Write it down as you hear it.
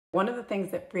One of the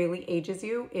things that really ages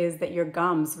you is that your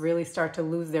gums really start to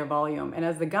lose their volume. And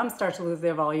as the gums start to lose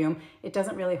their volume, it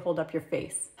doesn't really hold up your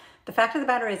face. The fact of the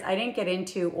matter is I didn't get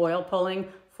into oil pulling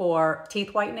for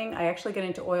teeth whitening. I actually get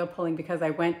into oil pulling because I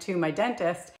went to my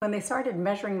dentist. When they started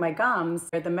measuring my gums,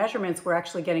 the measurements were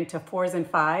actually getting to 4s and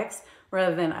 5s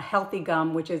rather than a healthy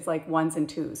gum, which is like 1s and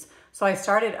 2s. So I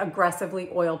started aggressively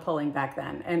oil pulling back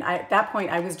then. And at that point,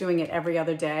 I was doing it every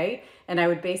other day. And I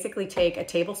would basically take a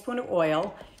tablespoon of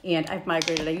oil, and I've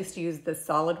migrated. I used to use the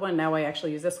solid one. Now I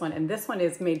actually use this one. And this one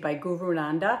is made by Guru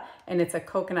Nanda, and it's a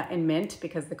coconut and mint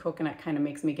because the coconut kind of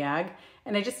makes me gag.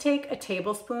 And I just take a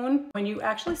tablespoon. When you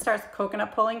actually start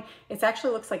coconut pulling, it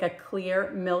actually looks like a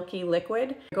clear, milky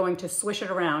liquid. You're going to swish it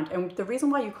around. And the reason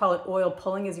why you call it oil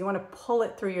pulling is you want to pull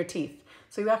it through your teeth.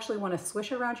 So you actually want to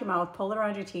swish it around your mouth, pull it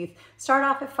around your teeth. Start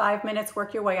off at 5 minutes,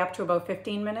 work your way up to about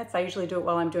 15 minutes. I usually do it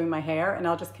while I'm doing my hair, and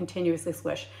I'll just continuously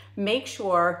swish. Make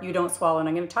sure you don't swallow. And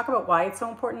I'm going to talk about why it's so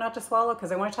important not to swallow,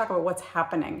 because I want to talk about what's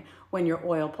happening when you're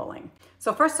oil pulling.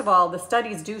 So first of all, the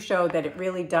studies do show that it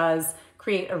really does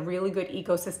create a really good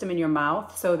ecosystem in your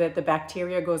mouth so that the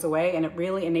bacteria goes away, and it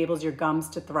really enables your gums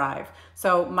to thrive.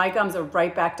 So my gums are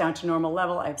right back down to normal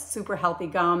level. I have super healthy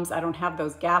gums. I don't have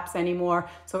those gaps anymore.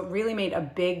 So it really made a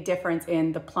big difference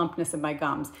in the plumpness of my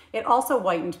gums. It also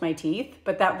whitened my teeth,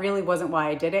 but that really wasn't why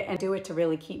I did it. And do it to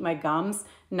really keep my gums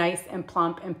nice and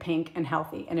plump and pink and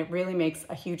healthy. And it really makes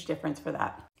a huge difference for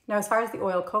that. Now, as far as the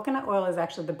oil, coconut oil is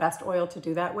actually the best oil to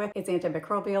do that with. It's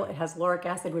antimicrobial, it has lauric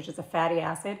acid, which is a fatty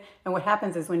acid. And what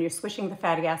happens is when you're swishing the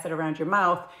fatty acid around your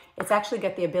mouth, it's actually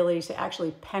got the ability to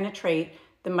actually penetrate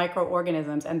the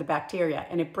microorganisms and the bacteria,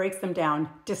 and it breaks them down,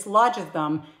 dislodges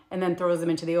them, and then throws them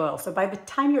into the oil. So by the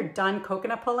time you're done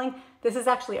coconut pulling, this is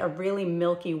actually a really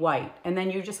milky white. And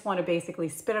then you just want to basically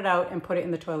spit it out and put it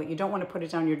in the toilet. You don't want to put it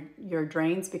down your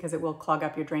drains because it will clog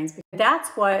up your drains. That's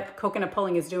what coconut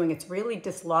pulling is doing. It's really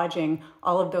dislodging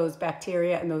all of those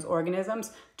bacteria and those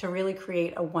organisms to really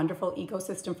create a wonderful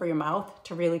ecosystem for your mouth,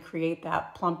 to really create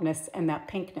that plumpness and that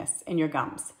pinkness in your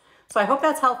gums. So I hope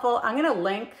that's helpful. I'm going to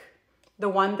link the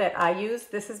one that I use.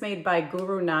 This is made by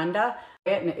Guru Nanda.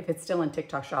 And if it's still in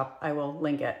TikTok shop, I will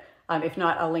link it. If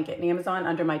not, I'll link it in Amazon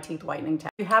under my teeth whitening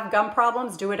tab. If you have gum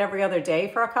problems, do it every other day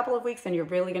for a couple of weeks and you're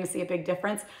really gonna see a big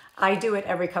difference. I do it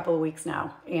every couple of weeks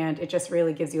now, and it just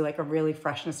really gives you like a really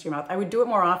freshness to your mouth. I would do it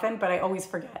more often, but I always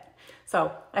forget.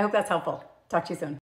 So I hope that's helpful. Talk to you soon.